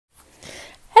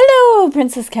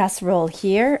Princess Casserole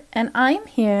here, and I'm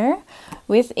here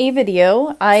with a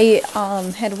video. I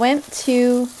had went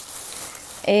to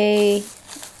a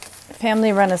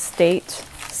family-run estate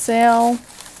sale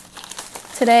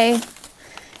today,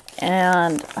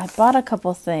 and I bought a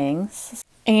couple things,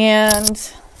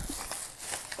 and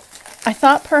I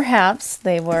thought perhaps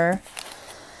they were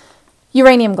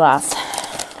uranium glass,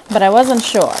 but I wasn't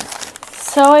sure.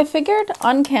 So I figured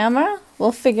on camera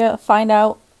we'll find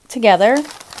out together.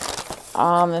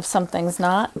 If something's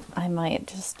not, I might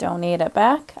just donate it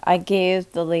back. I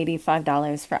gave the lady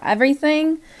 $5 for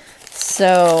everything,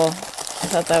 so I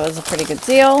thought that was a pretty good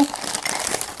deal.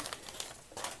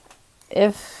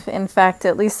 If, in fact,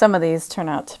 at least some of these turn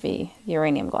out to be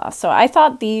uranium glass. So I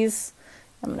thought these,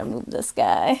 I'm going to move this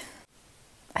guy.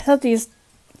 I thought these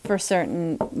for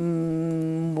certain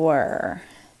were.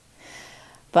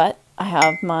 But I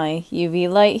have my UV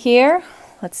light here.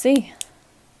 Let's see.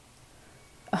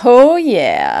 Oh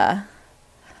yeah,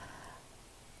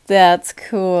 that's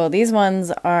cool. These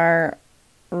ones are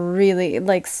really,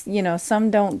 like, you know, some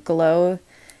don't glow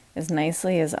as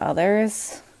nicely as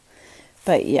others,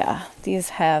 but yeah, these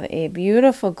have a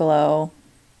beautiful glow,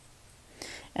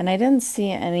 and I didn't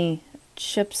see any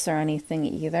chips or anything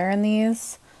either in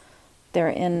these. They're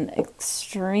in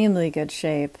extremely good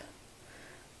shape,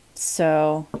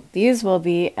 so these will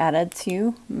be added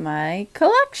to my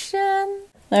collection.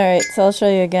 Alright, so I'll show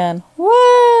you again.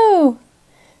 Woo!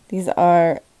 These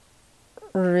are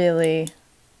really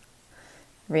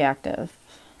reactive.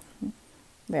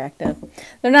 They're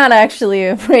not actually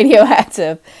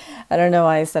radioactive. I don't know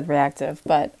why I said reactive,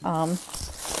 but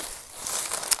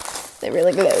they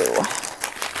really glow.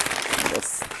 I'll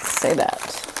just say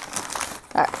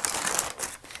that. Alright.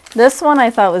 This one I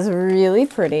thought was really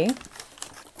pretty.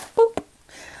 Boop.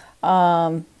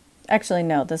 Actually,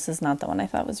 no, this is not the one I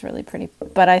thought was really pretty,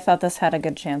 but I thought this had a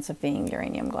good chance of being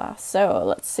uranium glass. So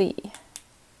let's see.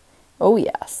 Oh,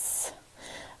 yes.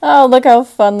 Oh, look how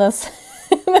fun this.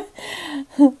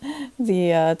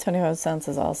 The 25 cents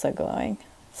is also glowing.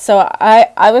 So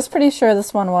I was pretty sure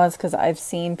this one was, because I've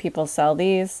seen people sell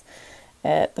these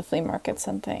at the flea markets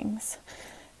and things.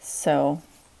 So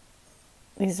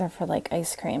these are for like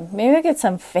ice cream. Maybe I get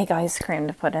some fake ice cream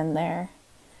to put in there.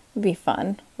 It'd be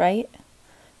fun, right?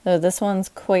 So this one's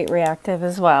quite reactive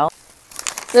as well.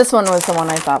 This one was the one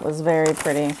I thought was very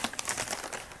pretty.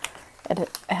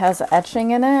 It has etching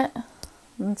in it. I'm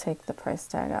going to take the price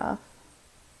tag off.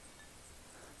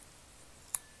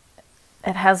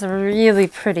 It has a really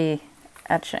pretty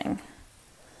etching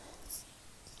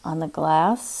on the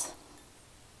glass.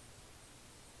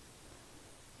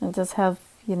 It does have,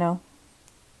 you know,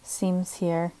 seams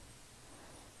here,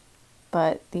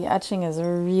 but the etching is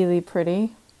really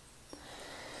pretty.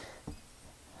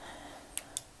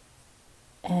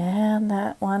 And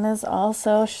that one is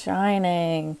also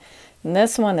shining. And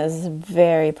this one is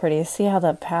very pretty. See how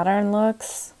the pattern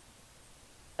looks?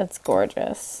 It's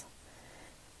gorgeous.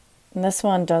 And this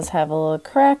one does have a little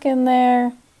crack in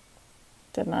there.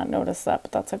 Did not notice that,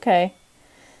 but that's okay,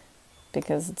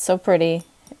 because it's so pretty.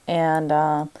 And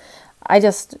I'm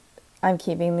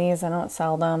keeping these. I don't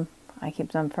sell them. I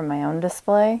keep them for my own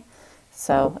display.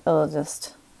 So it'll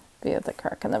just be with the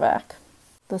crack in the back.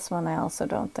 This one I also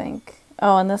don't think.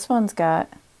 Oh, and this one's got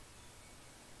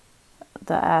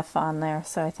the F on there,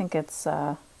 so I think it's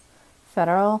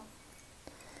federal.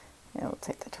 Yeah, we'll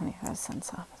take the 25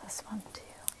 cents off of this one too.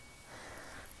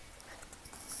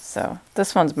 So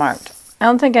this one's marked. I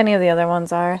don't think any of the other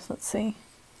ones are. Let's see.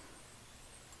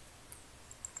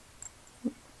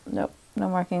 Nope, no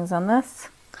markings on this.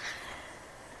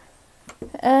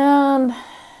 And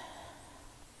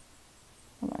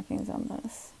no markings on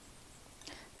this.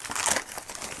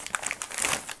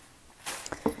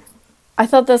 I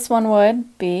thought this one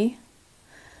would be.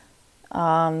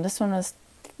 This one was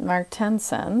marked 10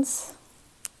 cents.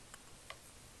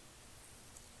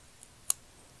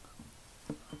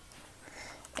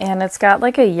 And it's got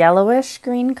like a yellowish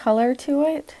green color to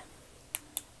it.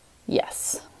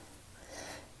 Yes.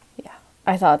 Yeah,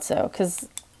 I thought so. Because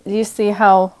you see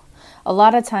how a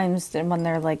lot of times when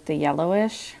they're like the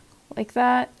yellowish like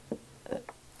that,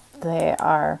 they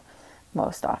are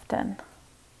most often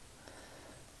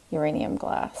uranium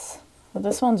glass. But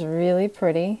this one's really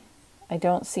pretty. I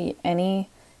don't see any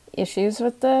issues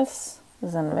with this.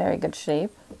 It's in very good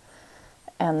shape.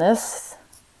 And this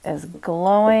is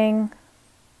glowing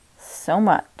so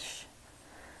much.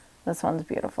 This one's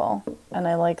beautiful. And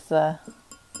I like the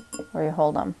where you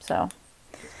hold them. So,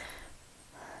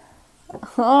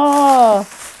 oh,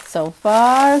 so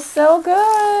far so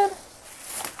good.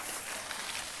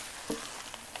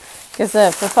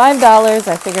 Because for $5,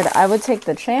 I figured I would take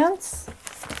the chance.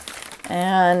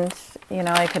 And, you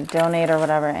know, I could donate or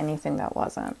whatever, anything that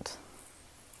wasn't.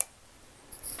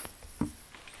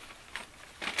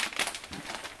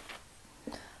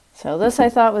 So this I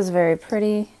thought was very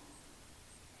pretty.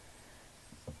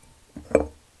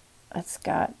 It's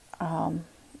got,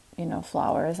 you know,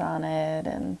 flowers on it,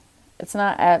 and it's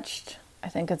not etched. I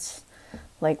think it's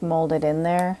like molded in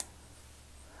there.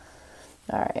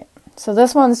 All right, so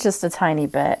this one's just a tiny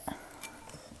bit.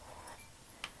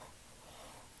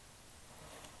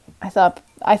 I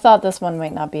thought this one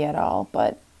might not be at all,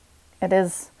 but it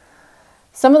is.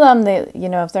 Some of them, they, you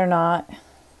know, if they're not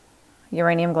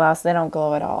uranium glass, they don't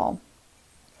glow at all.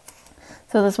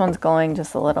 So this one's glowing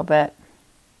just a little bit,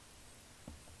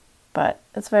 but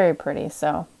it's very pretty.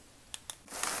 So,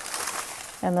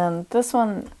 and then this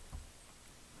one,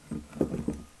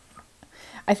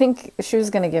 I think she was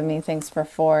going to give me things for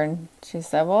 $4, and she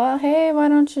said, well, hey, why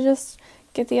don't you just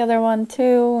get the other one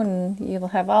too, and you'll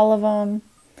have all of them.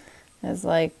 I was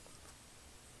like,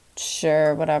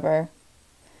 sure, whatever.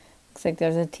 Looks like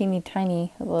there's a teeny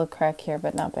tiny little crack here,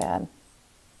 but not bad.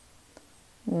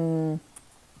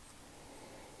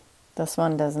 This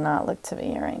one does not look to be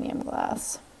uranium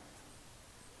glass.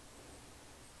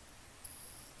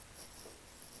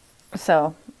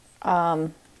 So,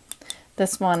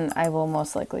 this one I will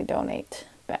most likely donate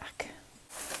back.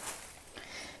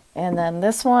 And then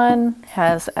this one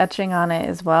has etching on it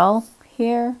as well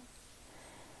here.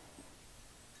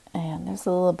 And there's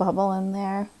a little bubble in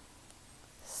there.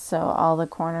 So all the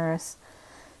corners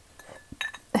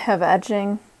have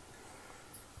etching.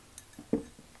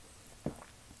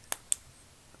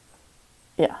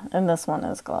 Yeah, and this one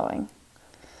is glowing.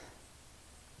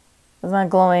 It's not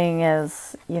glowing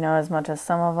as, you know, as much as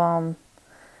some of them,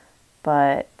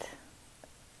 but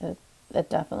it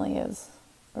definitely is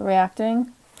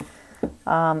reacting.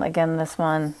 Again, this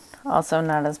one also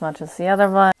not as much as the other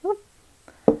one.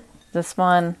 This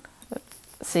one,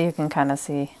 so you can kind of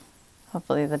see,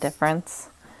 hopefully, the difference.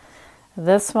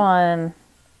 This one,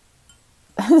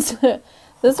 this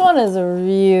one is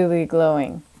really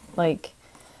glowing. Like,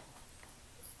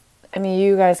 I mean,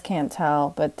 you guys can't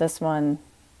tell, but this one,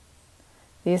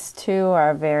 these two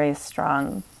are very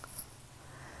strong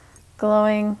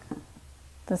glowing.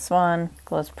 This one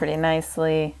glows pretty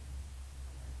nicely.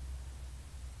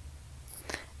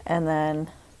 And then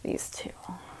these two.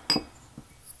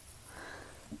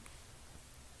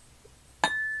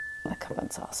 The cup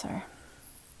and saucer.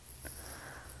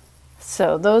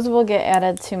 So those will get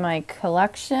added to my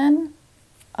collection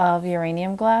of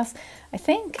uranium glass. I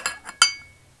think,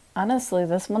 honestly,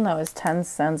 this one that was 10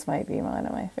 cents might be one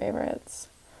of my favorites.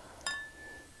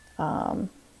 And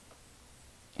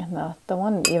the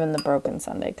one, even the broken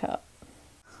Sunday cup.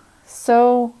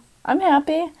 So I'm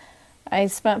happy. I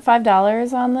spent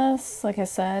 $5 on this, like I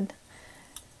said,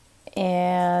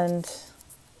 and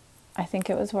I think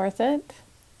it was worth it.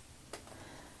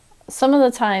 Some of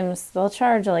the times they'll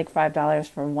charge like $5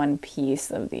 for one piece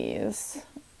of these,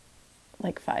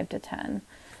 like 5 to 10.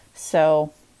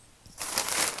 So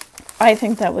I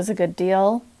think that was a good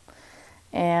deal,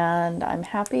 and I'm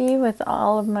happy with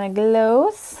all of my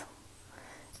glows,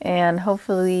 and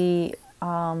hopefully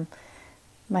my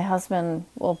husband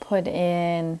will put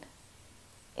in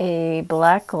a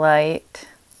black light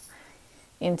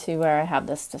into where I have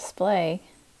this display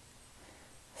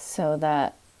so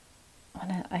that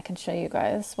I can show you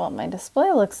guys what my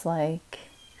display looks like.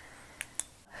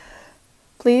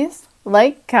 Please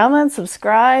like, comment,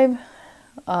 subscribe,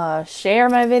 share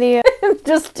my video,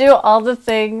 just do all the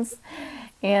things,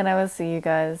 and I will see you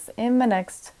guys in my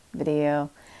next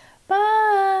video. Bye!